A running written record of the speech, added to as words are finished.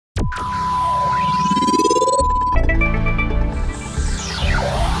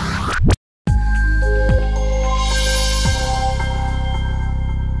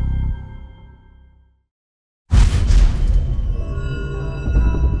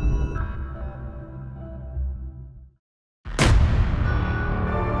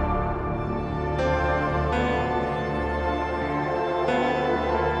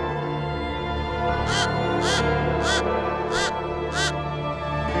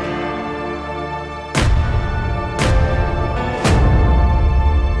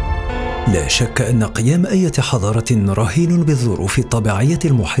لا شك أن قيام أية حضارة رهين بالظروف الطبيعية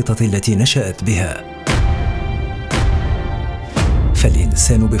المحيطة التي نشأت بها.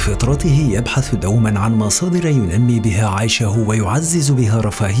 فالإنسان بفطرته يبحث دوما عن مصادر ينمي بها عيشه ويعزز بها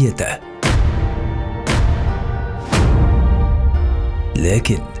رفاهيته.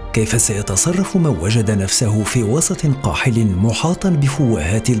 لكن كيف سيتصرف من وجد نفسه في وسط قاحل محاطا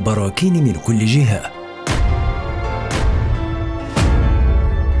بفوهات البراكين من كل جهة؟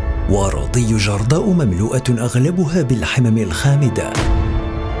 وأراضي جرداء مملوءة أغلبها بالحمم الخامدة،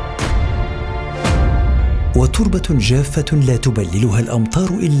 وتربة جافة لا تبللها الأمطار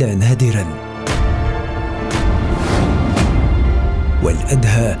إلا نادراً،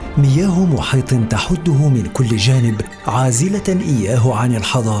 والأدهى مياه محيط تحده من كل جانب عازلة إياه عن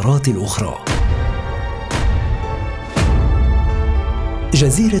الحضارات الأخرى.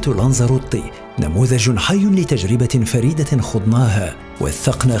 جزيرة لانزاروتي نموذج حي لتجربة فريدة خضناها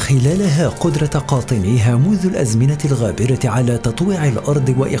وثقنا خلالها قدرة قاطنيها منذ الأزمنة الغابرة على تطويع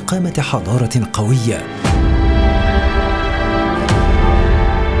الأرض وإقامة حضارة قوية.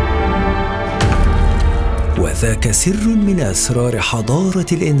 وذاك سر من أسرار حضارة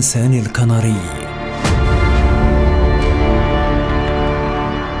الإنسان الكناري.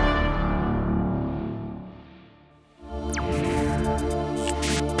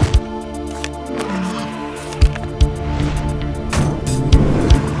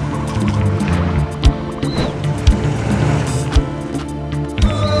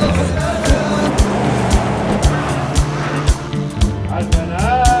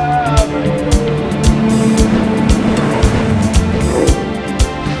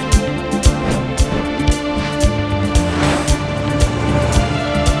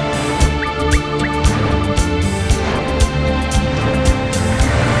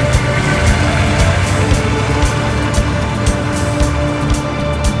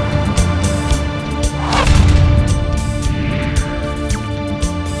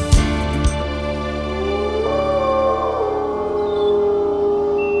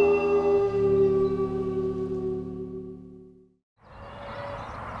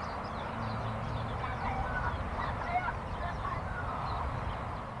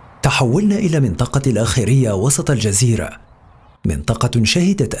 تحولنا إلى منطقة الآخرية وسط الجزيرة، منطقة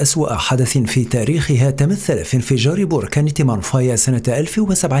شهدت أسوأ حدث في تاريخها تمثل في انفجار بركان تيمانفايا سنة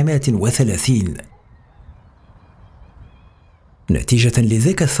 1730. نتيجة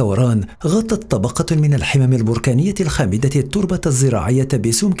لذاك الثوران غطت طبقة من الحمم البركانية الخامدة التربة الزراعية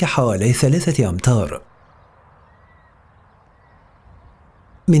بسمك حوالي 3 أمتار.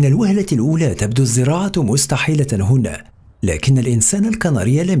 من الوهلة الأولى تبدو الزراعة مستحيلة هنا، لكن الإنسان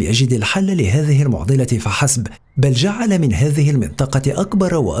الكناري لم يجد الحل لهذه المعضلة فحسب، بل جعل من هذه المنطقة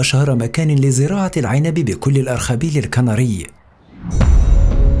أكبر وأشهر مكان لزراعة العنب بكل الأرخبيل الكناري.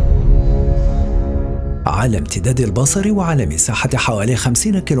 على امتداد البصر وعلى مساحة حوالي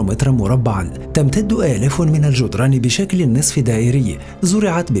 50 كيلومترا مربعا تمتد آلاف من الجدران بشكل نصف دائري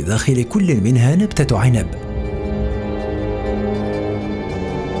زرعت بداخل كل منها نبتة عنب.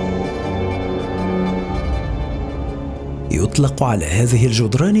 يطلق على هذه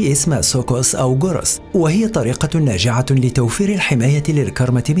الجدران اسم سوكوس أو جورس، وهي طريقة ناجعة لتوفير الحماية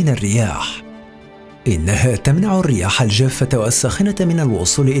للكرمة من الرياح. إنها تمنع الرياح الجافة والساخنة من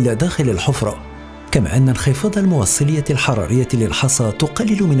الوصول إلى داخل الحفرة، كما أن انخفاض الموصلية الحرارية للحصى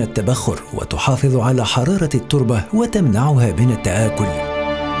تقلل من التبخر وتحافظ على حرارة التربة وتمنعها من التآكل.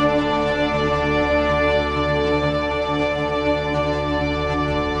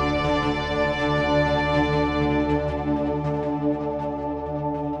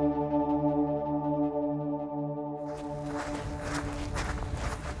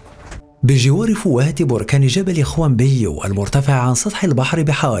 بجوار فوهة بركان جبل خوان بيو المرتفع عن سطح البحر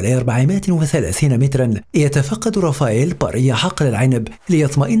بحوالي 430 مترا يتفقد رافائيل باريا حقل العنب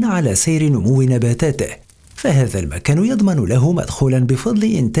ليطمئن على سير نمو نباتاته، فهذا المكان يضمن له مدخولا بفضل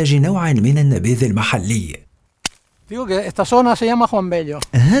إنتاج نوع من النبيذ المحلي.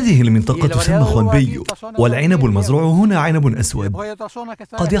 هذه المنطقة تسمى خوان بيو، والعنب المزروع هنا عنب أسود،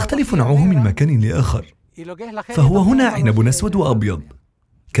 قد يختلف نوعه من مكان لآخر، فهو هنا عنب أسود وأبيض،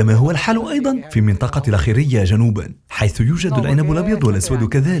 كما هو الحال أيضا في منطقة الأخيرية جنوبا حيث يوجد العنب الأبيض والأسود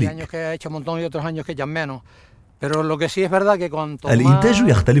كذلك. الإنتاج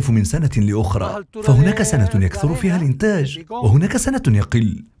يختلف من سنة لأخرى، فهناك سنة يكثر فيها الإنتاج وهناك سنة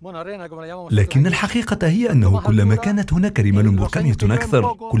يقل، لكن الحقيقة هي أنه كلما كانت هناك رمال بركانية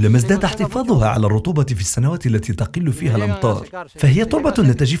أكثر كلما ازداد احتفاظها على الرطوبة في السنوات التي تقل فيها الأمطار، فهي تربة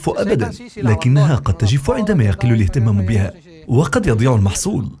لا تجف أبدا، لكنها قد تجف عندما يقل الاهتمام بها وقد يضيع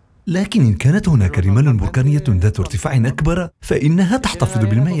المحصول. لكن إن كانت هناك رمال بركانية ذات ارتفاع أكبر فإنها تحتفظ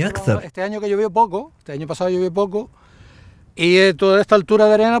بالماء أكثر.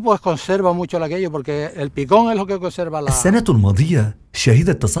 السنة الماضية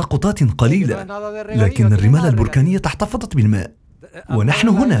شهدت تساقطات قليلة، لكن الرمال البركانية احتفظت بالماء، ونحن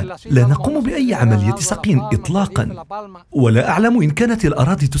هنا لا نقوم بأي عملية سقي إطلاقا، ولا أعلم إن كانت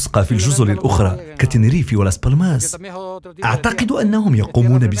الأراضي تسقى في الجزر الأخرى كتنريف ولاس بالماس. أعتقد أنهم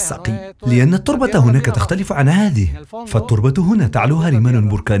يقومون بالسقي، لأن التربة هناك تختلف عن هذه، فالتربة هنا تعلوها رمال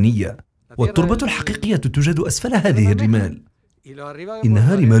بركانية، والتربة الحقيقية توجد أسفل هذه الرمال.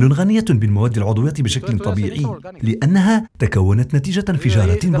 إنها رمال غنية بالمواد العضوية بشكل طبيعي، لأنها تكونت نتيجة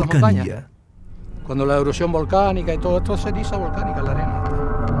انفجارات بركانية.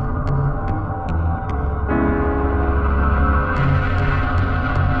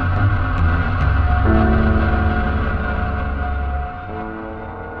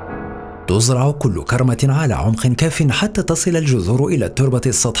 تزرع كل كرمة على عمق كاف حتى تصل الجذور إلى التربة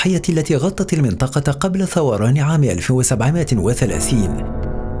السطحية التي غطت المنطقة قبل ثوران عام 1730.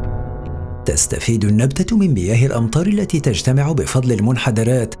 تستفيد النبتة من مياه الأمطار التي تجتمع بفضل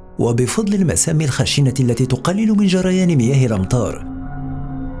المنحدرات وبفضل المسام الخشنة التي تقلل من جريان مياه الأمطار.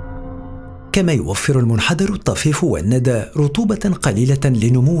 كما يوفر المنحدر الطفيف والندى رطوبة قليلة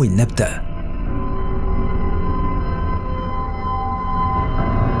لنمو النبتة.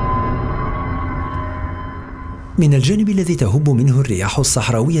 من الجانب الذي تهب منه الرياح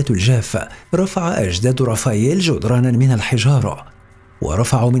الصحراوية الجافة، رفع أجداد رافائيل جدرانا من الحجارة،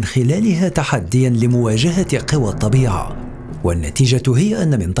 ورفعوا من خلالها تحديا لمواجهة قوى الطبيعة. والنتيجة هي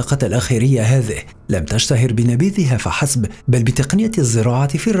أن منطقة الأخيرية هذه لم تشتهر بنبيذها فحسب، بل بتقنية الزراعة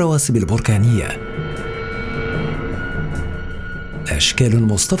في الرواسب البركانية. أشكال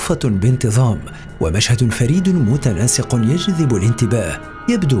مصطفى بانتظام، ومشهد فريد متناسق يجذب الانتباه،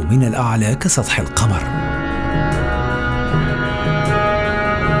 يبدو من الأعلى كسطح القمر.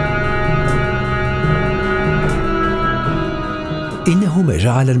 إنه ما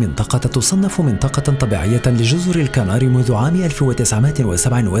جعل المنطقة تصنف منطقة طبيعية لجزر الكناري منذ عام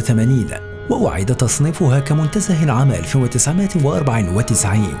 1987، وأعيد تصنيفها كمنتزه عام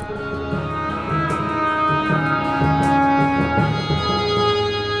 1994.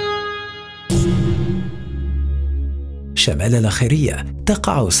 شمال الأخيرية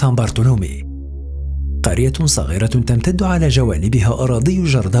تقع سان بارتولومي، قرية صغيرة تمتد على جوانبها أراضي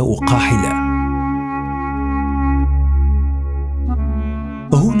جرداء قاحلة.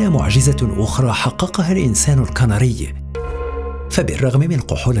 هنا معجزة أخرى حققها الإنسان الكناري، فبالرغم من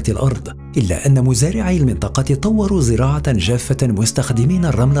قحولة الأرض إلا أن مزارعي المنطقة طوروا زراعة جافة مستخدمين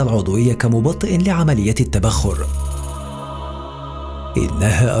الرمل العضوي كمبطئ لعملية التبخر.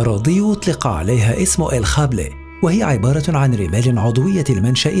 إنها أراضي أطلق عليها اسم الخابلي، وهي عبارة عن رمال عضوية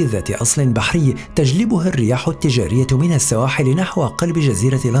المنشأ ذات أصل بحري تجلبها الرياح التجارية من السواحل نحو قلب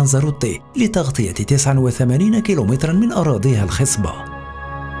جزيرة لانزاروتي لتغطية 89 كيلومترا من أراضيها الخصبة.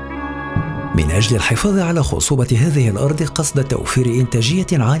 من أجل الحفاظ على خصوبة هذه الأرض قصد توفير إنتاجية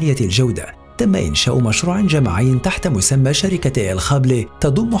عالية الجودة، تم إنشاء مشروع جماعي تحت مسمى شركة الخابلي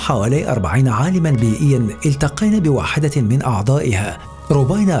تضم حوالي 40 عالما بيئيا التقينا بواحدة من أعضائها،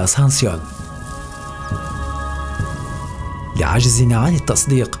 روباينا أسانسيون. لعجزنا عن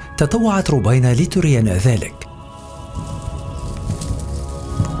التصديق تطوعت روباينا لترينا ذلك.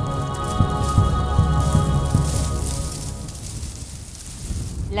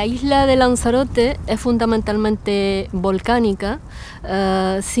 La isla de Lanzarote es fundamentalmente volcánica,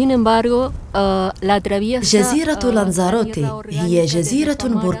 sin embargo, la atraviesa. جزيرة لانزاروتي هي جزيرة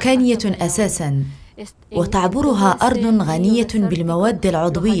بركانية أساساً، وتعبرها أرض غنية بالمواد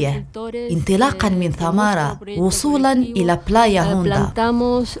العضوية انطلاقاً من ثمارة وصولاً إلى بلايا هوندا.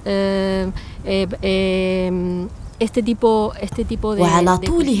 وعلى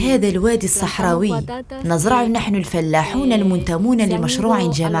طول هذا الوادي الصحراوي نزرع نحن الفلاحون المنتمون لمشروع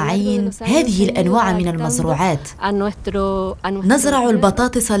جماعي هذه الأنواع من المزروعات. نزرع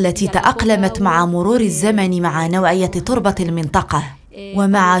البطاطس التي تأقلمت مع مرور الزمن مع نوعية تربة المنطقة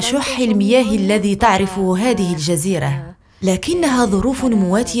ومع شح المياه الذي تعرفه هذه الجزيرة، لكنها ظروف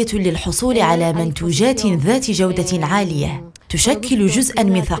مواتية للحصول على منتوجات ذات جودة عالية تشكل جزءاً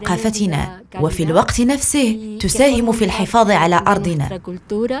من ثقافتنا، وفي الوقت نفسه تساهم في الحفاظ على أرضنا.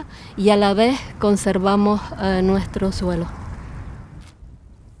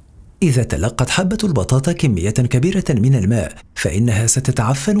 إذا تلقت حبة البطاطا كمية كبيرة من الماء فإنها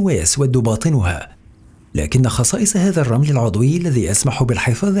ستتعفن ويسود باطنها، لكن خصائص هذا الرمل العضوي الذي يسمح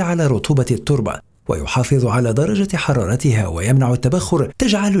بالحفاظ على رطوبة التربة ويحافظ على درجة حرارتها ويمنع التبخر،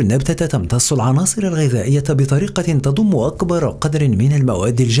 تجعل النبتة تمتص العناصر الغذائية بطريقة تضم أكبر قدر من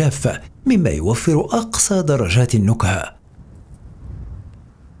المواد الجافة، مما يوفر أقصى درجات النكهة.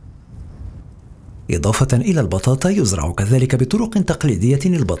 إضافة إلى البطاطا، يزرع كذلك بطرق تقليدية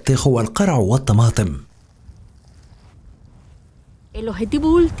البطيخ والقرع والطماطم. El objetivo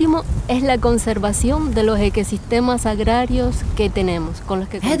último es la conservación de los ecosistemas agrarios que tenemos con los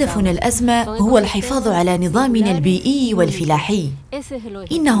que contamos. هدفنا الأسمى هو الحفاظ على نظامنا البيئي والفلاحي.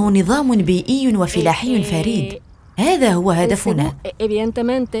 إنه نظام بيئي وفلاحي فريد. هذا هو هدفنا.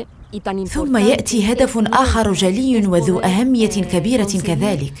 ثم يأتي هدف آخر جلي وذو أهمية كبيرة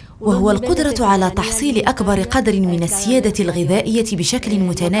كذلك، وهو القدرة على تحصيل أكبر قدر من السيادة الغذائية بشكل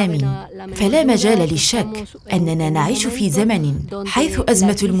متنامي. فلا مجال للشك أننا نعيش في زمن حيث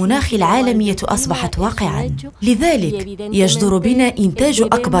أزمة المناخ العالمية أصبحت واقعاً، لذلك يجدر بنا إنتاج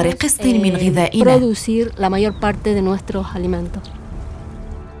أكبر قسط من غذائنا.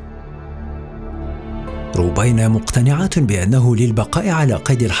 روبينا مقتنعة بأنه للبقاء على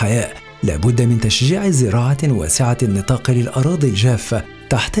قيد الحياة لابد من تشجيع زراعة واسعة النطاق للأراضي الجافة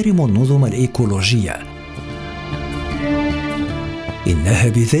تحترم النظم الإيكولوجية. إنها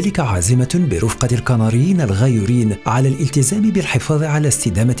بذلك عازمة برفقة الكناريين الغيورين على الالتزام بالحفاظ على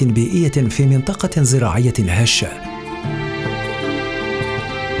استدامة بيئية في منطقة زراعية هشة.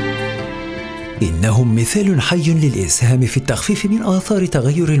 إنهم مثال حي للإسهام في التخفيف من آثار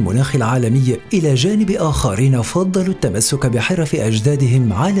تغير المناخ العالمي، إلى جانب آخرين فضلوا التمسك بحرف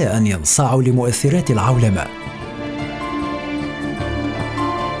أجدادهم على أن ينصاعوا لمؤثرات العولمة.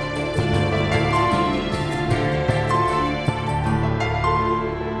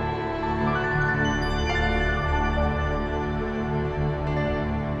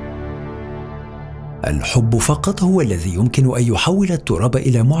 الحب فقط هو الذي يمكن أن يحول التراب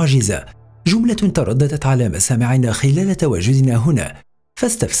إلى معجزة، جملة ترددت على مسامعنا خلال تواجدنا هنا،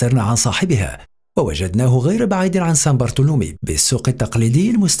 فاستفسرنا عن صاحبها ووجدناه غير بعيد عن سان برتولومي بالسوق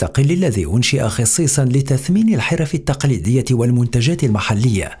التقليدي المستقل الذي أنشئ خصيصا لتثمين الحرف التقليدية والمنتجات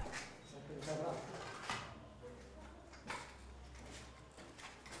المحلية.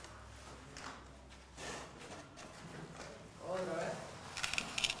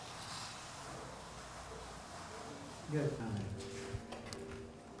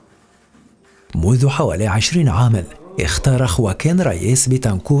 منذ حوالي 20 عاما اختار خواكين راييس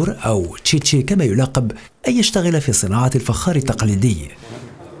بيتانكور أو تشيتشي كما يلقب أن يشتغل في صناعة الفخار التقليدي.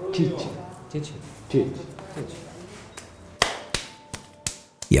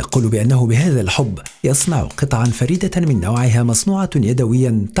 يقول بأنه بهذا الحب يصنع قطعا فريدة من نوعها مصنوعة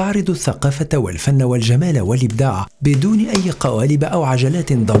يدويا تعرض الثقافة والفن والجمال والإبداع بدون أي قوالب أو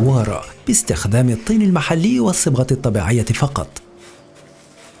عجلات دوارة، باستخدام الطين المحلي والصبغة الطبيعية فقط.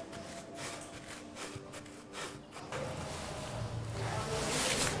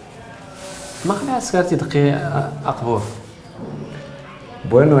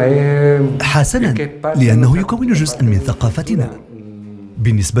 حسنا، لأنه يكون جزءا من ثقافتنا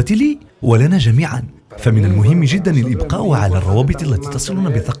بالنسبة لي ولنا جميعا، فمن المهم جدا الإبقاء على الروابط التي تصلنا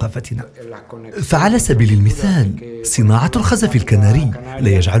بثقافتنا. فعلى سبيل المثال صناعة الخزف الكناري لا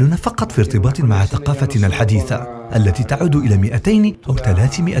يجعلنا فقط في ارتباط مع ثقافتنا الحديثة التي تعود إلى 200 أو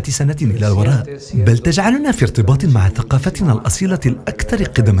 300 سنة إلى الوراء، بل تجعلنا في ارتباط مع ثقافتنا الأصيلة الأكثر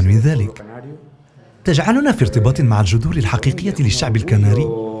قدما من ذلك، تجعلنا في ارتباط مع الجذور الحقيقية للشعب الكناري،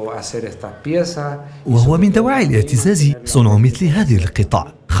 وهو من دواعي الاعتزاز صنع مثل هذه القطع،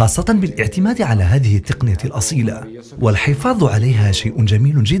 خاصة بالاعتماد على هذه التقنية الأصيلة، والحفاظ عليها شيء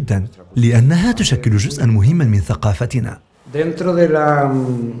جميل جدا لأنها تشكل جزءا مهما من ثقافتنا.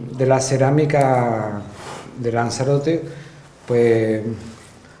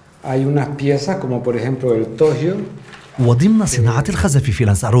 وضمن صناعة الخزف في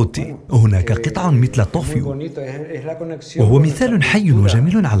لانزاروتي هناك قطع مثل الطوفيو، وهو مثال حي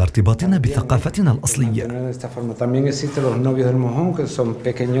وجميل على ارتباطنا بثقافتنا الأصلية.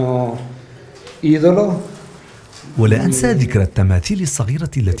 ولا أنسى ذكر التماثيل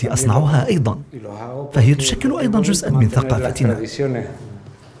الصغيرة التي أصنعها أيضا، فهي تشكل أيضا جزءا من ثقافتنا.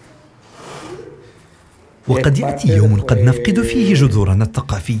 وقد يأتي يوم قد نفقد فيه جذورنا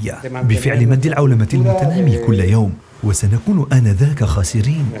الثقافية بفعل مد العولمة المتنامي كل يوم، وسنكون آنذاك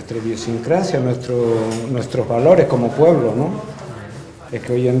خاسرين.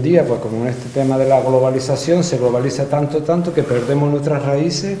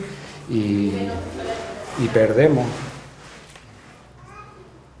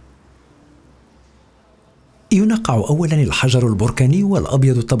 ينقع أولا الحجر البركاني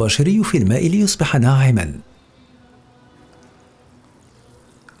والأبيض الطباشيري في الماء ليصبح ناعما،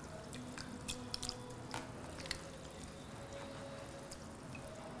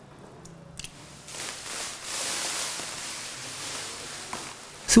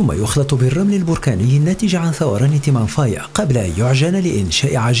 ثم يخلط بالرمل البركاني الناتج عن ثوران تيمانفايا قبل أن يعجن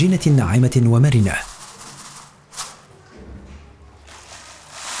لإنشاء عجينة ناعمة ومرنة.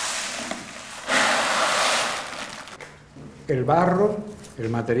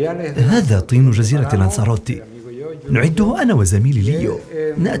 هذا طين جزيرة لانساروتي، نعده أنا وزميلي ليو.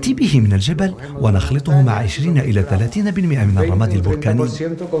 نأتي به من الجبل ونخلطه مع 20 إلى 30% من الرماد البركاني.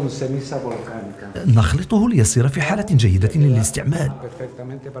 نخلطه ليصير في حالة جيدة للاستعمال.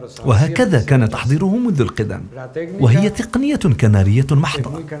 وهكذا كان تحضيره منذ القدم، وهي تقنية كنارية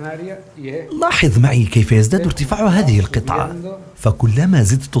محضة. لاحظ معي كيف يزداد ارتفاع هذه القطعة، فكلما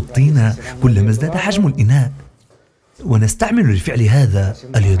زدت الطين كلما ازداد حجم الإناء. ونستعمل لفعل هذا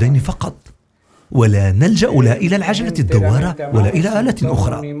اليدين فقط، ولا نلجأ لا إلى العجلة الدوارة ولا إلى آلة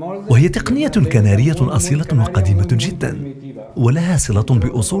أخرى. وهي تقنية كنارية أصيلة وقديمة جدا، ولها صلة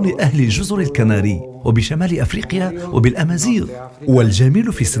بأصول أهل جزر الكناري وبشمال أفريقيا وبالأمازيغ.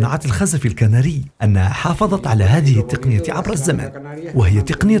 والجميل في صناعة الخزف الكناري أنها حافظت على هذه التقنية عبر الزمن، وهي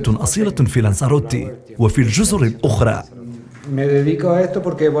تقنية أصيلة في لانساروتي وفي الجزر الأخرى.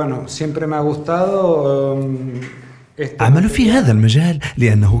 أعمل في هذا المجال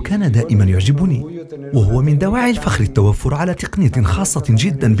لأنه كان دائما يعجبني، وهو من دواعي الفخر التوفر على تقنية خاصة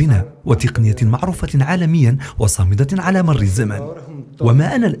جدا بنا، وتقنية معروفة عالميا وصامدة على مر الزمن.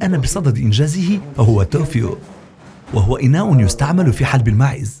 وما أنا الآن بصدد إنجازه هو توفيو، وهو إناء يستعمل في حلب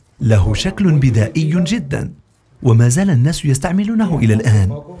الماعز، له شكل بدائي جدا، وما زال الناس يستعملونه إلى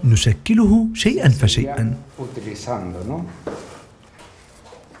الآن. نشكله شيئا فشيئا.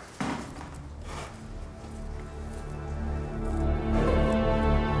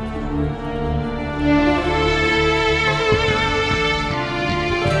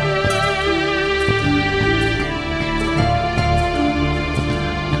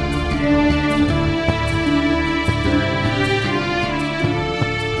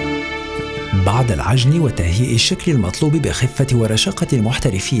 بعد العجن وتهيئ الشكل المطلوب بخفة ورشاقة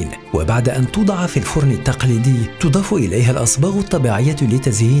المحترفين، وبعد أن توضع في الفرن التقليدي، تضاف إليها الأصباغ الطبيعية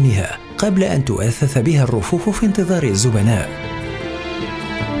لتزيينها قبل أن تؤثث بها الرفوف في انتظار الزبناء.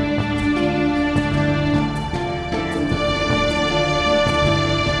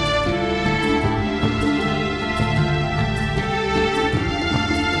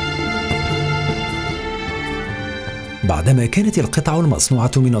 بعدما كانت القطع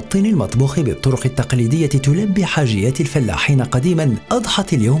المصنوعة من الطين المطبوخ بالطرق التقليدية تلبي حاجيات الفلاحين قديما،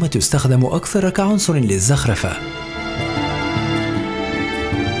 أضحت اليوم تستخدم أكثر كعنصر للزخرفة.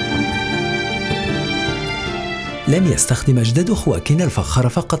 لم يستخدم أجداد خواكين الفخار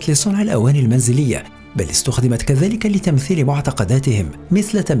فقط لصنع الأواني المنزلية، بل استخدمت كذلك لتمثيل معتقداتهم،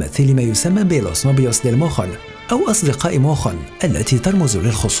 مثل تمثيل ما يسمى بلوس نوبيوس ديل موخون أو أصدقاء موخون التي ترمز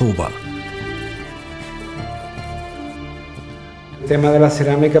للخصوبة. tema de la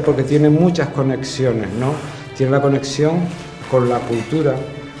cerámica porque tiene muchas conexiones, ¿no? Tiene la conexión con la cultura,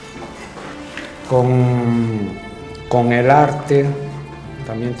 con el arte,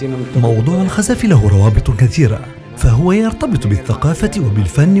 también tiene un... موضوع الخزف له روابط كثيرة، فهو يرتبط بالثقافة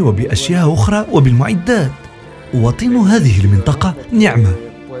وبالفن وبأشياء أخرى وبالمعدات. وطين هذه المنطقة نعمة،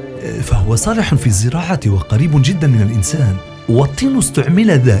 فهو صالح في الزراعة وقريب جدا من الإنسان. والطين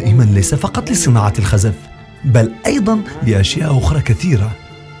استعمل دائما ليس فقط لصناعة الخزف، بل أيضا لأشياء أخرى كثيرة.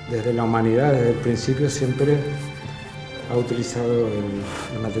 Desde la humanidad, desde el principio siempre ha utilizado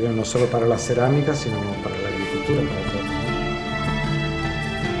el material no solo para la cerámica, sino para la agricultura, para todo.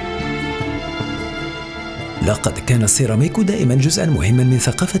 لقد كان السيراميك دائما جزءا مهما من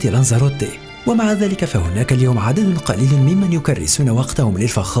ثقافة لانزاروتي، ومع ذلك فهناك اليوم عدد قليل ممن يكرسون وقتهم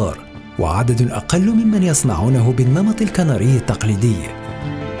للفخار، وعدد أقل ممن يصنعونه بالنمط الكناري التقليدي.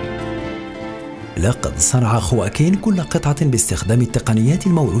 لقد صنع خواكين كل قطعة باستخدام التقنيات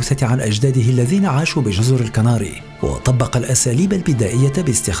الموروثة عن أجداده الذين عاشوا بجزر الكناري، وطبق الأساليب البدائية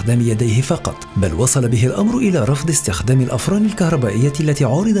باستخدام يديه فقط، بل وصل به الأمر إلى رفض استخدام الأفران الكهربائية التي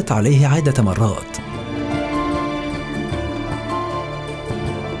عرضت عليه عدة مرات.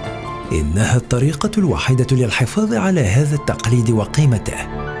 إنها الطريقة الوحيدة للحفاظ على هذا التقليد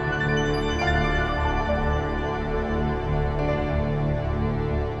وقيمته.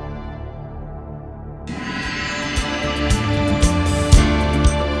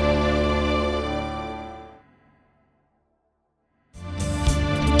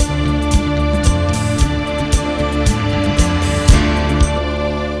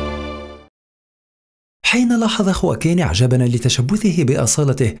 حين لاحظ خواكين إعجابنا لتشبثه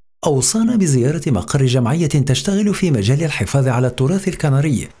بأصالته، أوصانا بزيارة مقر جمعية تشتغل في مجال الحفاظ على التراث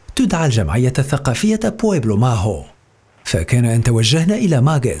الكناري، تدعى الجمعية الثقافية بويبلو ماهو. فكان أن توجهنا إلى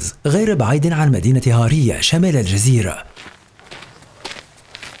ماغيز غير بعيد عن مدينة هارية شمال الجزيرة.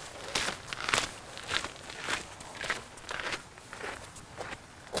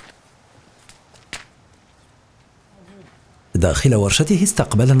 داخل ورشته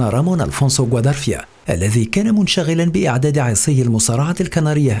استقبلنا رامون ألفونسو غوادارفيا الذي كان منشغلا بإعداد عصي المصارعة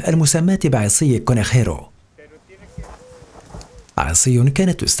الكنارية المسماة بعصي كونيخيرو. عصي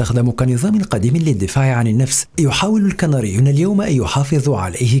كانت تستخدم كنظام قديم للدفاع عن النفس يحاول الكناريون اليوم أن يحافظوا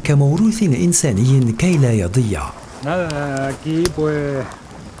عليه كموروث إنساني كي لا يضيع.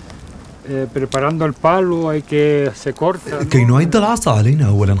 كي نعد العصا علينا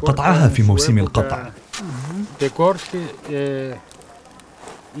أولا قطعها في موسم القطع،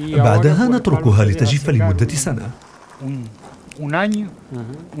 بعدها نتركها لتجف لمدة سنة،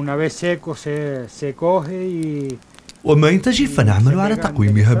 وما إن تجف نعمل على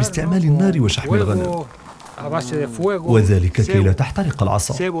تقويمها باستعمال النار وشحم الغنم، وذلك كي لا تحترق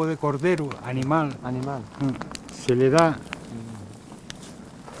العصا.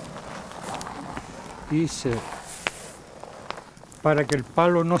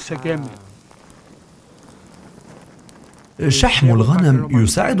 شحم الغنم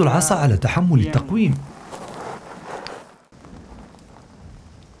يساعد العصا على تحمل التقويم.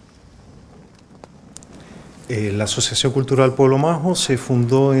 La Asociación Cultural Pueblo Majo se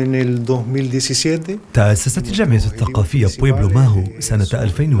fundó en el 2017. تأسست الجمعية الثقافية بويبلو ماهو سنة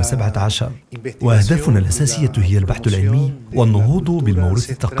 2017، وأهدافنا الأساسية هي البحث العلمي والنهوض بالموروث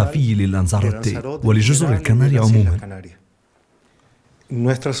الثقافي للأنزاروتي ولجزر الكناري عموما.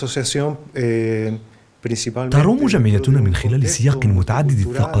 تروم جمعيتنا من خلال سياق متعدد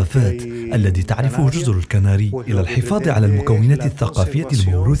الثقافات الذي تعرفه جزر الكناري إلى الحفاظ على المكونات الثقافية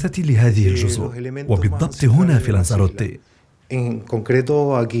الموروثة لهذه الجزر، وبالضبط هنا في لانزاروتي.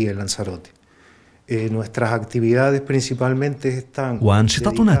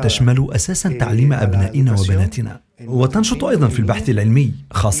 وأنشطتنا تشمل أساساً تعليم أبنائنا وبناتنا، وتنشط أيضاً في البحث العلمي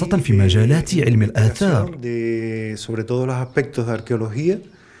خاصة في مجالات علم الآثار.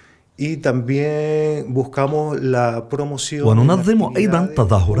 وننظم أيضاً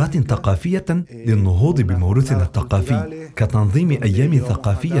تظاهرات ثقافية للنهوض بموروثنا الثقافي كتنظيم أيام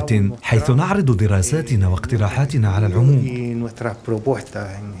ثقافية حيث نعرض دراساتنا واقتراحاتنا على العموم.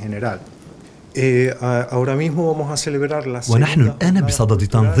 ونحن الآن بصدد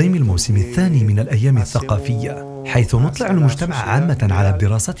تنظيم الموسم الثاني من الأيام الثقافية، حيث نطلع المجتمع عامة على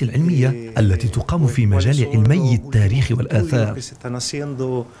الدراسات العلمية التي تقام في مجال علمي التاريخ والآثار.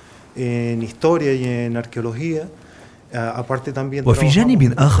 وفي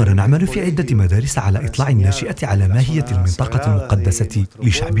جانب آخر نعمل في عدة مدارس على إطلاع الناشئة على ماهية المنطقة المقدسة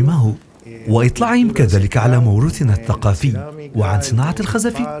لشعب ماهو، وإطلاعهم كذلك على موروثنا الثقافي وعن صناعة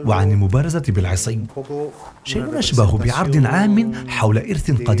الخزف وعن المبارزة بالعصي، شيء أشبه بعرض عام حول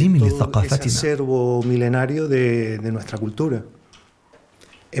إرث قديم لثقافتنا.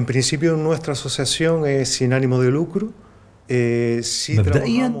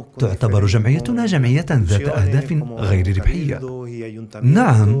 مبدئياً تعتبر جمعيتنا جمعية ذات أهداف غير ربحية.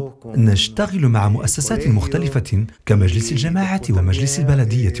 نعم، نشتغل مع مؤسسات مختلفة كمجلس الجماعة ومجلس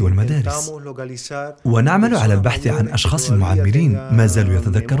البلدية والمدارس، ونعمل على البحث عن أشخاص معمرين ما زالوا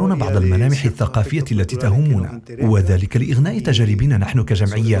يتذكرون بعض الملامح الثقافية التي تهمنا، وذلك لإغناء تجاربنا نحن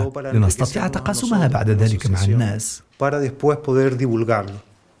كجمعية لنستطيع تقاسمها بعد ذلك مع الناس.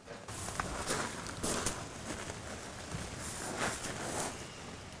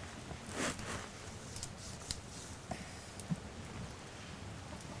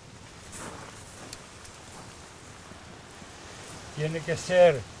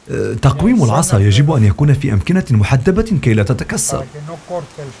 تقويم العصا يجب أن يكون في أمكنة محدبة كي لا تتكسر.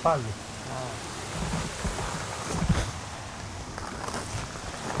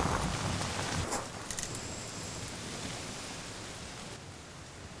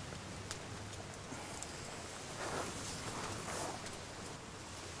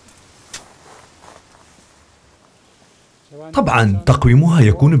 طبعاً تقويمها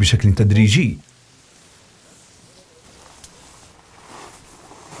يكون بشكل تدريجي.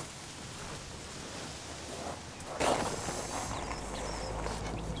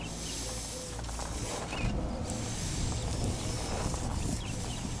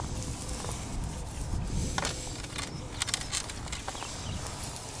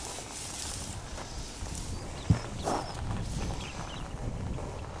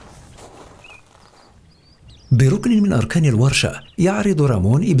 بركن من أركان الورشة يعرض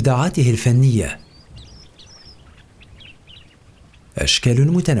رامون إبداعاته الفنية.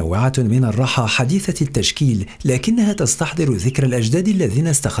 أشكال متنوعة من الراحة حديثة التشكيل، لكنها تستحضر ذكر الأجداد الذين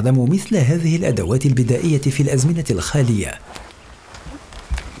استخدموا مثل هذه الأدوات البدائية في الأزمنة الخالية.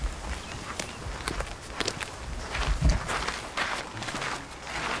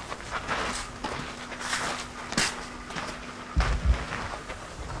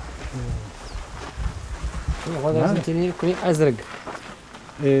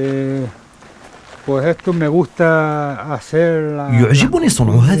 يعجبني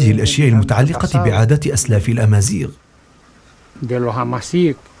صنع هذه الأشياء المتعلقة بعادات أسلاف الأمازيغ،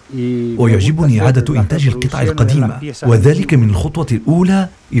 ويعجبني إعادة إنتاج القطع القديمة، وذلك من الخطوة الأولى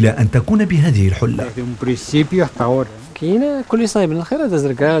إلى أن تكون بهذه الحلة. كل صايب الخير هذا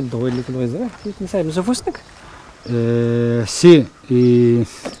زرقاء هو اللي كل غير صايب نشوفوسنك.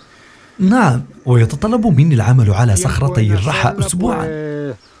 نعم، ويتطلب مني العمل على صخرتي الرحى أسبوعا.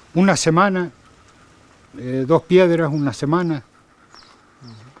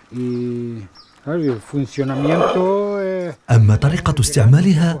 أما طريقة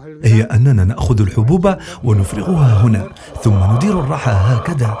استعمالها هي أننا نأخذ الحبوب ونفرغها هنا، ثم ندير الرحى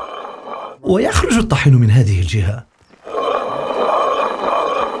هكذا، ويخرج الطحين من هذه الجهة.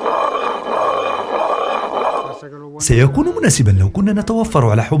 سيكون مناسبا لو كنا نتوفر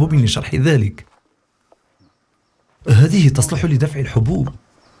على حبوب لشرح ذلك. هذه تصلح لدفع الحبوب.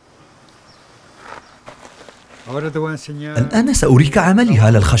 الآن سأريك عملي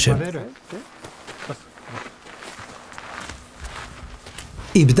على الخشب.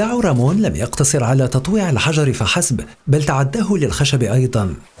 إبداع رامون لم يقتصر على تطويع الحجر فحسب، بل تعداه للخشب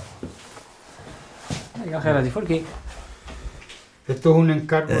أيضا.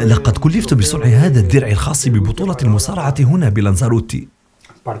 لقد كلفت بصنع هذا الدرع الخاص ببطولة المصارعة هنا بلانزاروتي.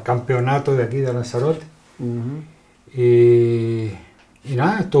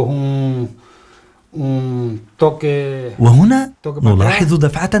 وهنا نلاحظ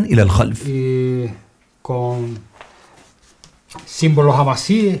دفعة إلى الخلف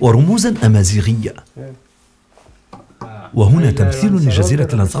ورموزا أمازيغية، وهنا تمثيل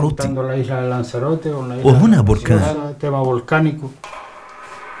لجزيرة لانزاروتي، وهنا بركان.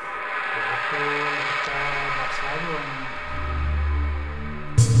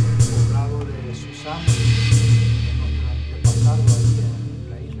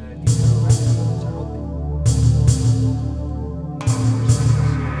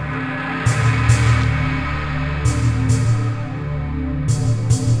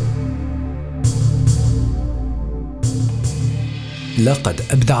 لقد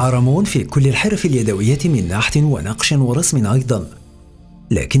أبدع رامون في كل الحرف اليدوية من نحت ونقش ورسم أيضا،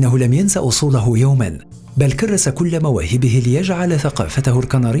 لكنه لم ينس أصوله يوما، بل كرس كل مواهبه ليجعل ثقافته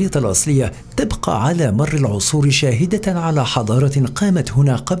الكنارية الأصلية تبقى على مر العصور شاهدة على حضارة قامت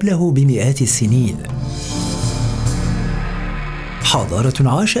هنا قبله بمئات السنين، حضارة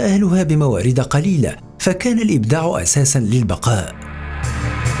عاش أهلها بموارد قليلة، فكان الإبداع أساسا للبقاء.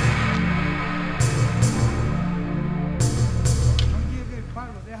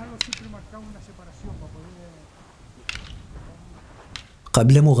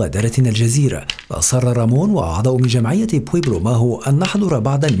 قبل مغادرتنا الجزيرة، أصر رامون وأعضاء من جمعية بويبلو ماهو أن نحضر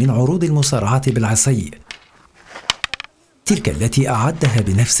بعضا من عروض المصارعة بالعصي، تلك التي أعدها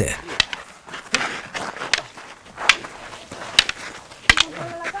بنفسه.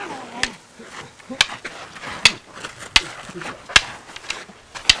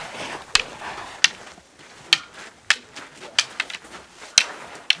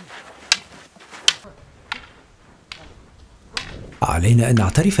 علينا أن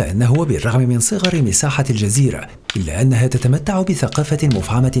نعترف أنه بالرغم من صغر مساحة الجزيرة إلا أنها تتمتع بثقافة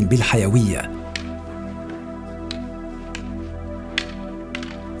مفعمة بالحيوية.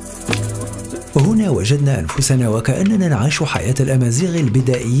 هنا وجدنا أنفسنا وكأننا نعيش حياة الأمازيغ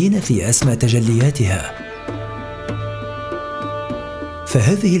البدائيين في أسمى تجلياتها.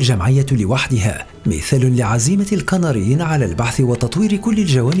 فهذه الجمعية لوحدها مثال لعزيمة الكناريين على البحث وتطوير كل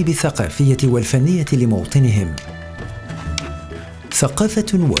الجوانب الثقافية والفنية لموطنهم. ثقافة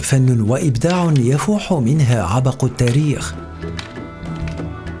وفن وإبداع يفوح منها عبق التاريخ.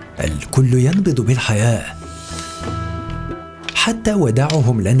 الكل ينبض بالحياة. حتى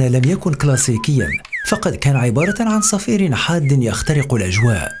وداعهم لنا لم يكن كلاسيكيا، فقد كان عبارة عن صفير حاد يخترق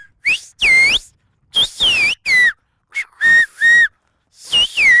الأجواء.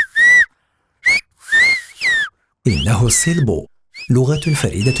 إنه السيلبو، لغة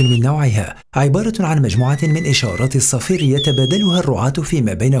فريدة من نوعها، عبارة عن مجموعة من إشارات الصفير يتبادلها الرعاة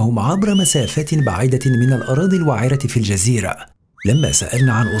فيما بينهم عبر مسافات بعيدة من الأراضي الوعرة في الجزيرة. لما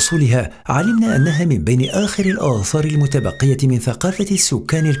سألنا عن أصولها علمنا أنها من بين آخر الآثار المتبقية من ثقافة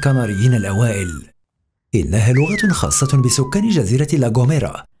السكان الكناريين الأوائل. إنها لغة خاصة بسكان جزيرة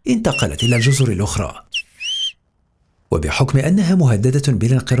لاغوميرا انتقلت إلى الجزر الأخرى. وبحكم أنها مهددة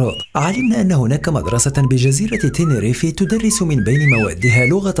بالانقراض علمنا أن هناك مدرسة بجزيرة تينيريفي تدرس من بين موادها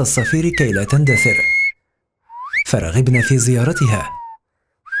لغة الصفير كي لا تندثر، فرغبنا في زيارتها،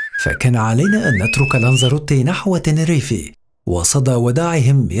 فكان علينا أن نترك لانزاروتي نحو تينيريفي، وصدى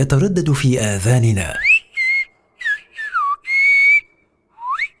وداعهم يتردد في آذاننا.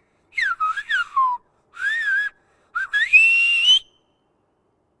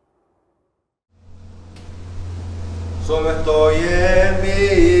 Solo estoy en mi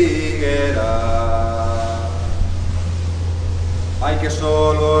higuera. Ay, que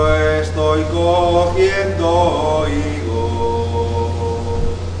solo estoy cogiendo higos.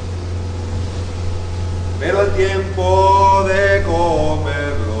 Pero el tiempo de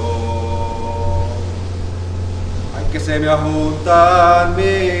comerlo, ay, que se me ajuntan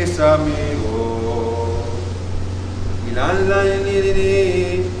mis amigos. Y la la ni ni ni,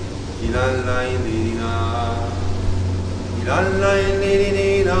 y la la ni ni na. La la ni ni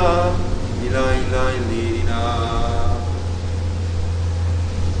ni na, y la ni ni na.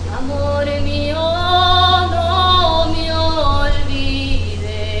 Amor mío, no me olvides,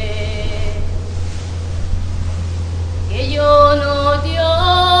 que yo no te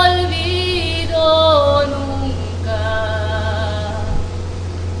olvido nunca.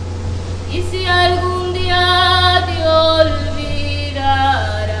 Y si algún día te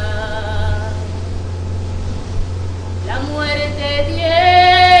olvidara, la muerte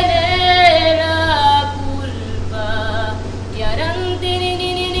tiene la culpa. Y harán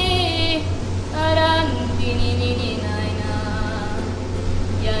tininini, harán tininini, naina.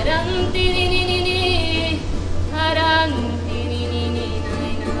 Y harán tininini, harán tininini,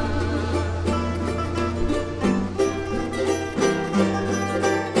 naina.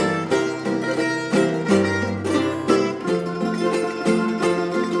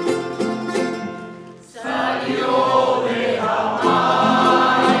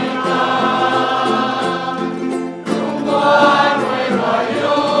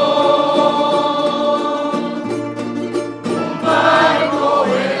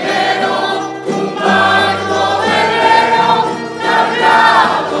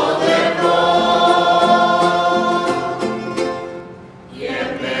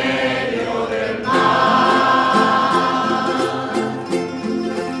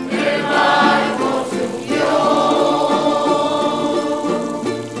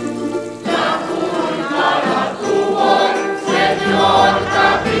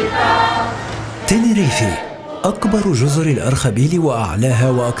 تنريفي أكبر جزر الأرخبيل وأعلاها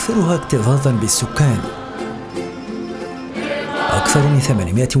وأكثرها اكتظاظاً بالسكان. أكثر من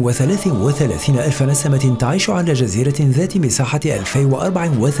 833 ألف نسمة تعيش على جزيرة ذات مساحة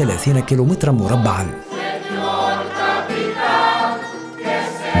 2034 كيلومتراً مربعاً.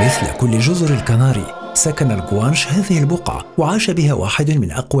 مثل كل جزر الكناري، سكن الجوانش هذه البقعة وعاش بها واحد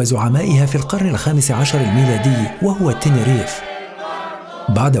من أقوى زعمائها في القرن ال15 الميلادي، وهو التنريف.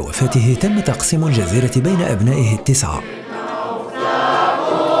 بعد وفاته تم تقسيم الجزيرة بين أبنائه التسعة.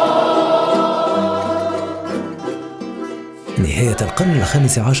 نهاية القرن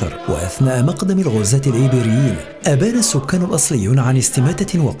ال15 وأثناء مقدم الغزاة الإيبيريين أبان السكان الأصليون عن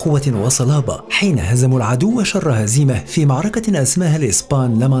استماتة وقوة وصلابة حين هزموا العدو شر هزيمة في معركة أسماها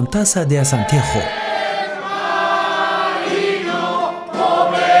الإسبان لا مانتاسا دي أسانتيخو.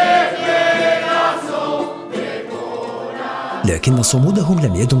 لكن صمودهم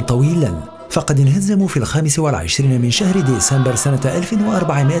لم يدم طويلاً، فقد انهزموا في 25 من شهر ديسمبر سنة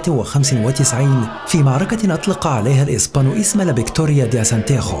 1495 في معركة أطلق عليها الإسبان اسم لا فيكتوريا دي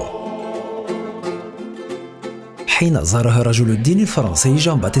أسانتيخو، حين زارها رجل الدين الفرنسي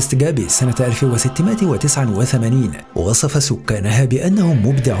جان باتيست جابي سنة 1689. وصف سكانها بأنهم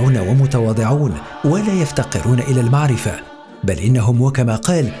مبدعون ومتواضعون ولا يفتقرون إلى المعرفة، بل إنهم وكما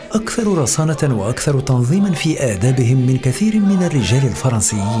قال أكثر رصانة وأكثر تنظيما في آدابهم من كثير من الرجال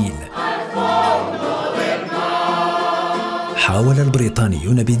الفرنسيين. حاول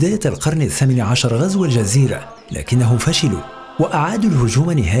البريطانيون بداية القرن ال18 غزو الجزيرة، لكنهم فشلوا وأعادوا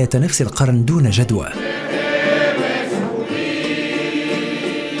الهجوم نهاية نفس القرن دون جدوى.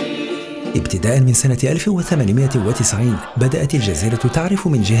 ابتداء من سنة 1890 بدأت الجزيرة تعرف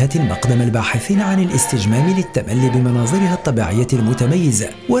من جهة مقدم الباحثين عن الاستجمام للتملي بمناظرها الطبيعية المتميزة،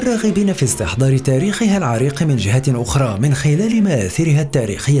 والراغبين في استحضار تاريخها العريق من جهة أخرى من خلال مآثرها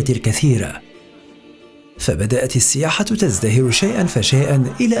التاريخية الكثيرة. فبدأت السياحة تزدهر شيئا فشيئا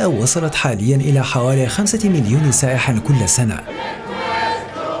إلى أن وصلت حاليا إلى حوالي 5 مليون سائح كل سنة.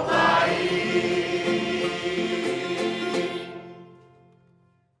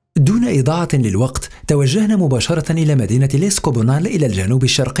 دون إضاعة للوقت توجهنا مباشرة إلى مدينة ليسكوبونال إلى الجنوب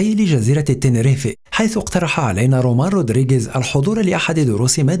الشرقي لجزيرة التنريفي، حيث اقترح علينا رومار رودريغيز الحضور لأحد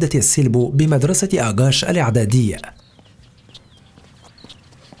دروس مادة السيلبو بمدرسة آغاش الإعدادية.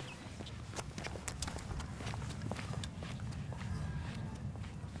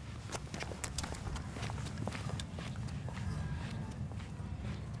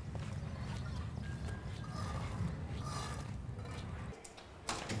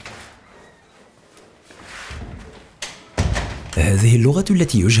 هذه اللغة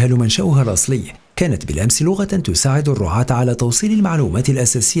التي يجهل منشأها الأصلي كانت بالأمس لغة تساعد الرعاة على توصيل المعلومات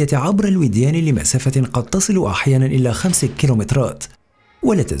الأساسية عبر الوديان لمسافة قد تصل أحيانا إلى 5 كيلومترات،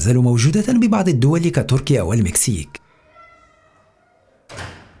 ولا تزال موجودة ببعض الدول كتركيا والمكسيك.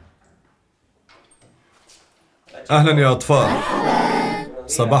 أهلا يا أطفال.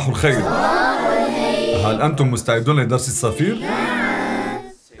 صباح الخير. هل أنتم مستعدون لدرس الصفير؟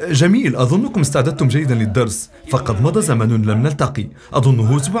 جميل، أظنكم استعددتم جيدا للدرس، فقد مضى زمن لم نلتقي،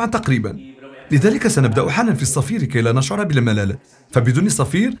 أظنه أسبوعا تقريبا، لذلك سنبدأ حالا في الصفير كي لا نشعر بالملل، فبدون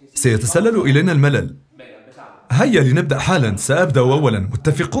صفير سيتسلل إلينا الملل. هيا لنبدأ حالا، سأبدأ أولا،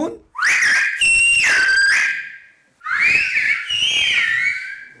 متفقون؟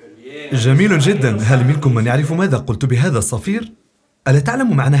 جميل جدا، هل منكم من يعرف ماذا قلت بهذا الصفير؟ ألا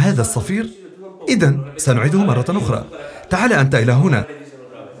تعلم معنى هذا الصفير؟ إذن سنعيده مرة أخرى. تعال أنت إلى هنا.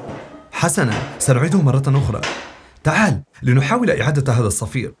 حسنا، سنعيده مرة أخرى. تعال لنحاول إعادة هذا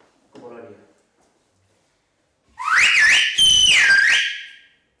الصفير.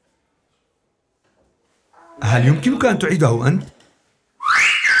 هل يمكنك أن تعيده أنت؟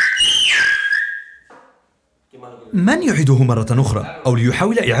 من يعيده مرة أخرى أو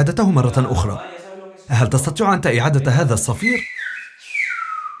ليحاول إعادته مرة أخرى؟ هل تستطيع أنت إعادة هذا الصفير؟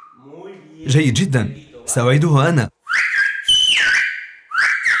 جيد جدا، سأعيده أنا.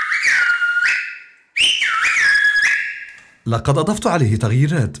 لقد أضفت عليه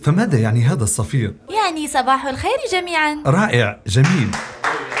تغييرات، فماذا يعني هذا الصفير؟ يعني صباح الخير جميعا. رائع، جميل.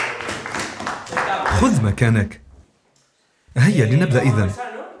 خذ مكانك. هيا لنبدأ إذن،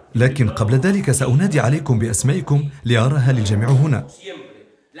 لكن قبل ذلك سأنادي عليكم بأسمائكم لأراها للجميع هنا.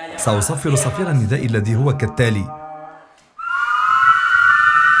 سأصفر صفير النداء الذي هو كالتالي: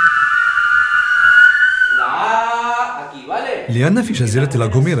 لأن في جزيرة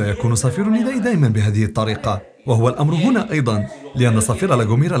لاغوميرا يكون صفير النداء دائما بهذه الطريقة، وهو الأمر هنا أيضا، لأن صفير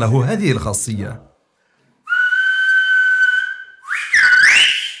لاغوميرا له هذه الخاصية.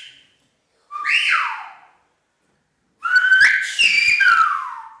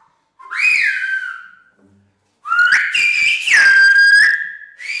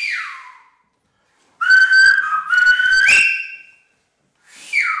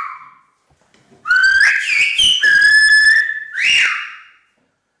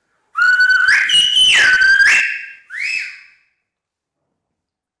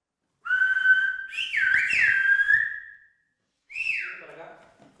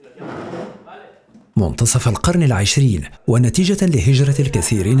 منتصف القرن العشرين، ونتيجة لهجرة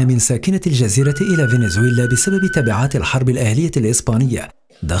الكثيرين من ساكنة الجزيرة إلى فنزويلا بسبب تبعات الحرب الأهلية الإسبانية،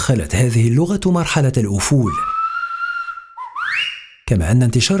 دخلت هذه اللغة مرحلة الأفول. كما أن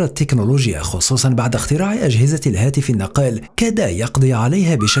انتشار التكنولوجيا خصوصا بعد اختراع أجهزة الهاتف النقال كاد يقضي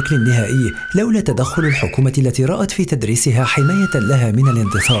عليها بشكل نهائي لولا تدخل الحكومة التي رأت في تدريسها حماية لها من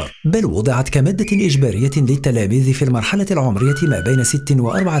الاندثار، بل وضعت كمادة إجبارية للتلاميذ في المرحلة العمرية ما بين 6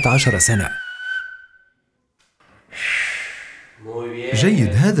 و14 سنة.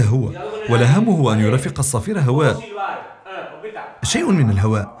 جيد، هذا هو، والأهم هو أن يرافق الصفير هواء، شيء من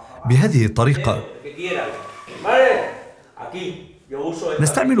الهواء، بهذه الطريقة.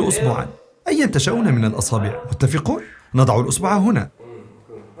 نستعمل أصبعا، أيا تشاؤون من الأصابع، متفقون؟ نضع الأصبع هنا،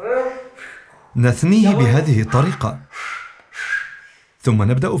 نثنيه بهذه الطريقة، ثم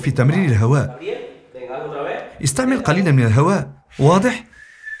نبدأ في تمرير الهواء. استعمل قليلا من الهواء، واضح؟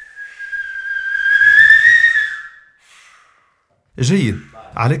 جيد،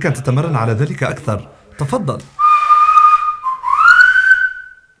 عليك أن تتمرن على ذلك أكثر. تفضل.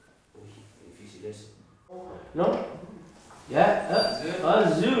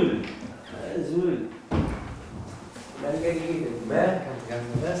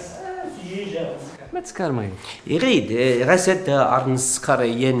 ما تسكرمي يريد غسد عرن السكر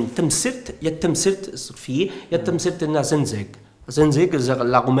يتمسرت فيه يتمسرت نازنزق زنزيق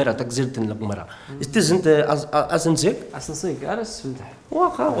لاغوميرا تكزرت لاغوميرا استزنت ازنزيق على السفلد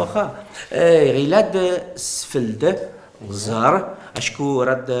واخا غيلاد سفلد غزار اشكو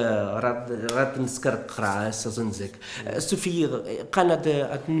رد نسكر قرعه زنزيق سوفي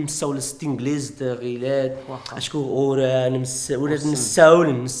قناه نمساول ستينجليز غيلاد اشكو ورا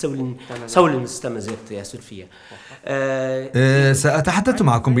نساول نستمزيق يا سولفيه. سأتحدث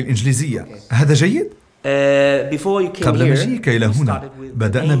معكم بالإنجليزية، هذا جيد؟ قبل مجيئك إلى هنا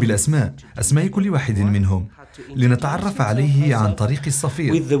بدأنا بالأسماء، أسماء كل واحد منهم، لنتعرف عليه عن طريق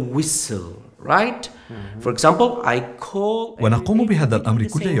الصفير. ونقوم بهذا الأمر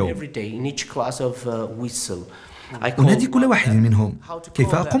كل يوم. أنادي كل واحد منهم.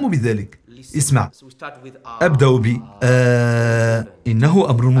 كيف أقوم بذلك؟ اسمع، أبدأ ب إنه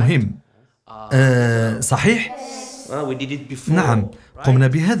أمر مهم. صحيح؟ نعم، قمنا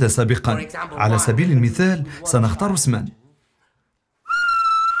بهذا سابقا. على سبيل المثال سنختار اسما.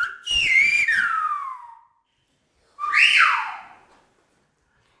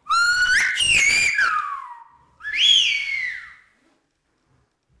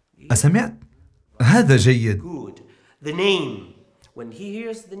 أسمعت؟ هذا جيد.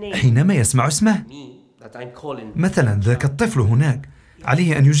 حينما يسمع اسمه، مثلا ذاك الطفل هناك،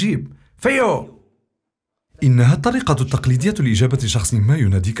 عليه أن يجيب فيو. إنها الطريقة التقليدية لإجابة شخص ما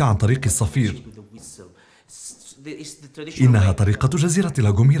يناديك عن طريق الصفير. إنها طريقة جزيرة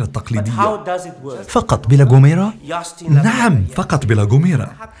لاغوميرا التقليدية. فقط بلا غوميرا؟ نعم، فقط بلا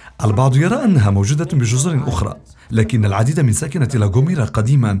غوميرا. البعض يرى أنها موجودة بجزر أخرى، لكن العديد من ساكنة لاغوميرا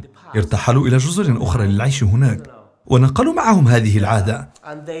قديما ارتحلوا إلى جزر أخرى للعيش هناك، ونقلوا معهم هذه العادة.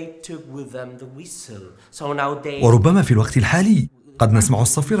 وربما في الوقت الحالي قد نسمع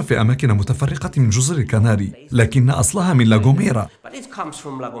الصفير في أماكن متفرقة من جزر الكناري، لكن أصلها من لاغوميرا.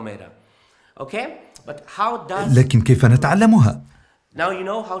 لكن كيف نتعلمها؟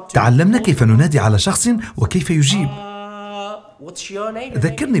 تعلمنا كيف ننادي على شخص وكيف يجيب.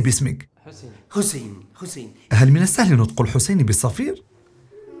 ذكرني باسمك. هل من السهل نطق الحسين بالصفير؟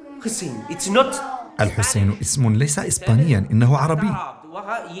 الحسين اسم ليس إسبانيا، إنه عربي.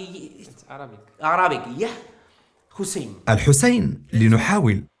 الحسين.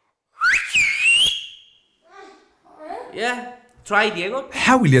 لنحاول.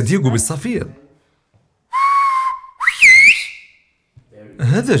 حاول يا دييغو بالصفير.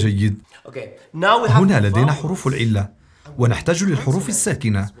 هذا جيد. هنا لدينا حروف العلة، ونحتاج للحروف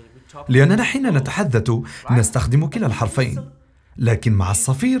الساكنة، لأننا حين نتحدث نستخدم كلا الحرفين، لكن مع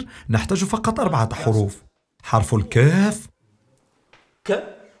الصفير نحتاج فقط 4 حروف. حرف الكاف،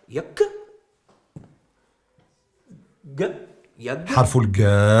 حرف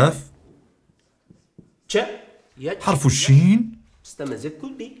الجاف، حرف الشين،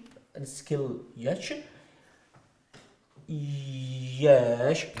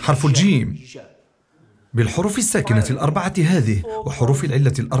 حرف الجيم. بالحروف الساكنة ال4 هذه وحروف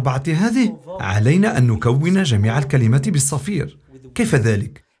العلة ال4 هذه علينا أن نكون جميع الكلمات بالصفير. كيف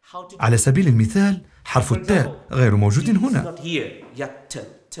ذلك؟ على سبيل المثال حرف التاء غير موجود هنا.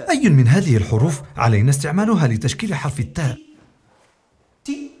 أي من هذه الحروف علينا استعمالها لتشكيل حرف التاء؟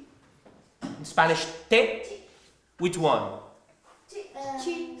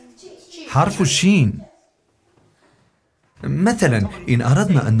 حرف الشين. مثلا إن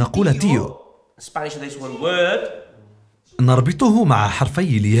أردنا أن نقول تيو، نربطه مع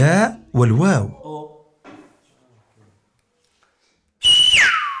حرفي الياء والواو.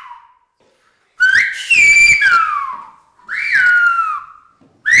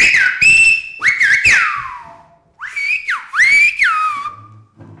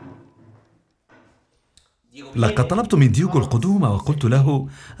 لقد طلبت من دييغو القدوم وقلت له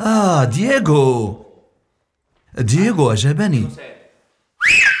دييغو. دييغو أجابني.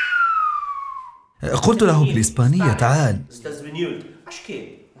 قلت له بالإسبانية تعال.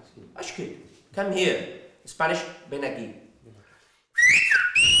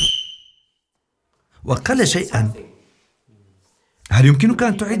 وقال شيئا. هل يمكنك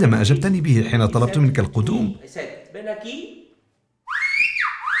أن تعيد ما أجبتني به حين طلبت منك القدوم؟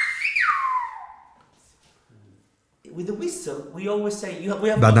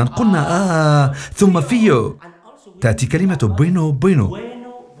 بعد أن قلنا ثم فيو تأتي كلمة بوينو بوينو.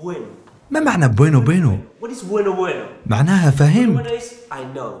 ما معنى بوينو بوينو؟ معناها فهمت.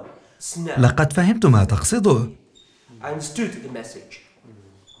 لقد فهمت ما تقصده.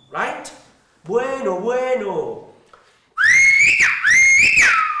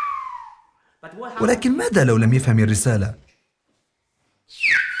 ولكن ماذا لو لم يفهم الرسالة؟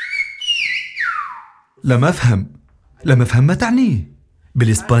 لم أفهم ما تعنيه.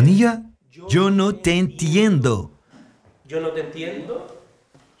 بالإسبانية Yo no te entiendo.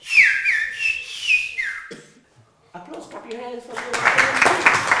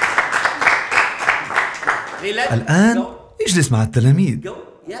 الآن اجلس مع التلاميذ.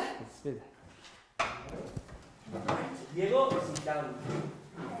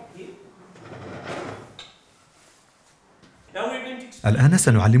 الآن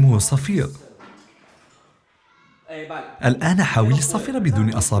سنعلمه الصفير. الآن حاول الصفير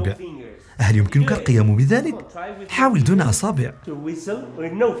بدون أصابع. هل يمكنك القيام بذلك؟ حاول دون أصابع.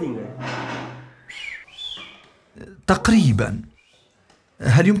 تقريبا.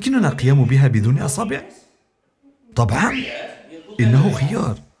 هل يمكننا القيام بها بدون أصابع؟ طبعا، إنه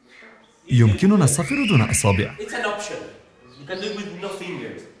خيار. يمكننا الصفير دون أصابع،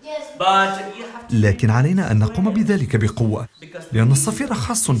 لكن علينا أن نقوم بذلك بقوة، لأن الصفير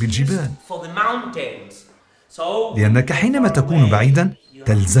خاص بالجبال. لأنك حينما تكون بعيدا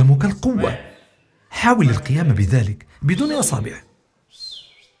تلزمك القوة. حاول القيام بذلك بدون أصابع.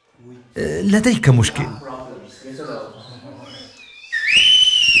 لديك مشكل.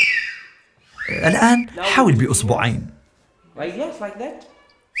 الآن حاول بأصبعين.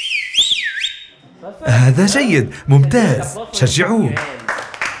 هذا جيد، ممتاز، شجعوه.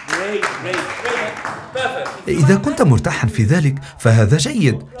 إذا كنت مرتاحا في ذلك فهذا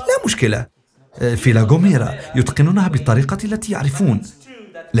جيد، لا مشكلة. في لاغوميرا يتقنونها بالطريقة التي يعرفون،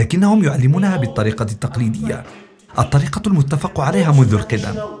 لكنهم يعلمونها بالطريقة التقليدية، الطريقة المتفق عليها منذ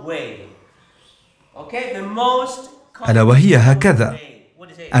القدم، ألا وهي هكذا،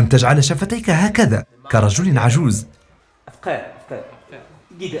 أن تجعل شفتيك هكذا كرجل عجوز.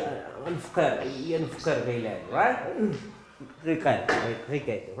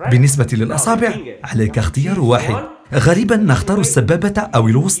 بالنسبة للأصابع عليك اختيار واحد. غالبا نختار السبابة أو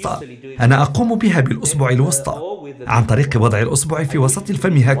الوسطى. أنا أقوم بها بالأصبع الوسطى عن طريق وضع الأصبع في وسط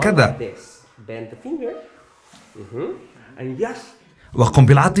الفم هكذا، وقم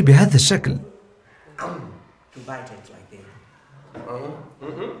بالعض بهذا الشكل.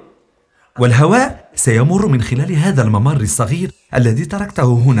 والهواء سيمر من خلال هذا الممر الصغير الذي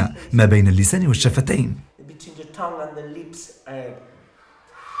تركته هنا ما بين اللسان والشفتين.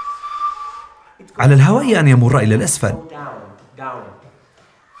 على الهواء أن يمر إلى الأسفل.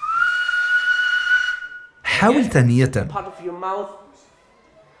 حاول ثانية.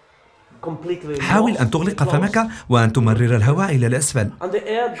 حاول أن تغلق فمك وأن تمرر الهواء إلى الأسفل.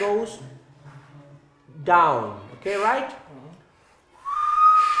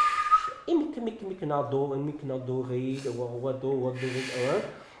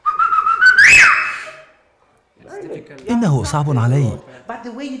 إنه صعب علي.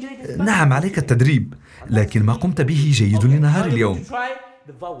 نعم، عليك التدريب، لكن ما قمت به جيد لنهار اليوم.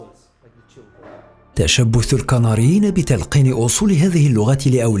 تشبث الكناريين بتلقين أصول هذه اللغة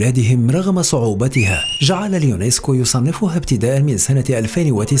لأولادهم رغم صعوبتها جعل اليونسكو يصنفها ابتداء من سنة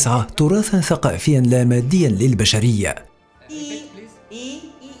 2009 تراثا ثقافيا لا ماديا للبشرية.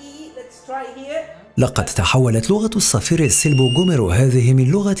 لقد تحولت لغة الصفير السلبوغوميرو هذه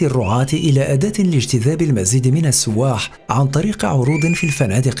من لغة الرعاة إلى أداة لاجتذاب المزيد من السواح عن طريق عروض في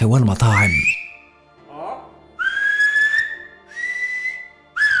الفنادق والمطاعم.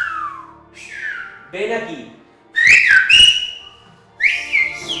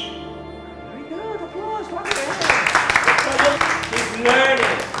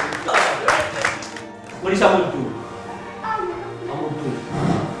 What is Amouddou? Amouddou.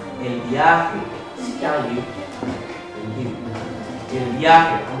 El viaje. El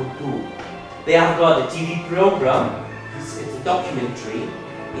viaje, Amouddou. They have got a TV program. It's a documentary.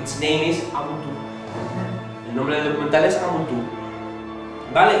 Its name is Amouddou. El nombre del documental es Amouddou.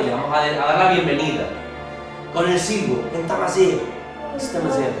 Vale, y le vamos a dar la bienvenida. Con el silbo,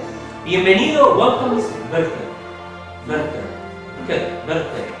 bienvenido, welcome is Berker. Berker.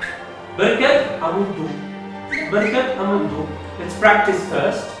 Berker. Berker, Amouddou. Berker, Amouddou. Let's practice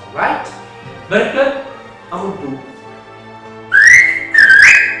first, right? Berker, Amouddou.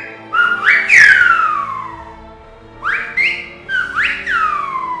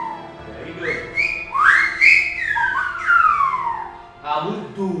 Very good.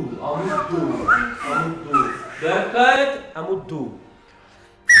 Amouddou, Amouddou, Amouddou. Berker, Amouddou.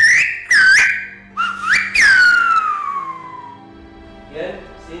 Yeah,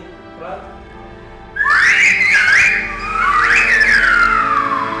 see, right?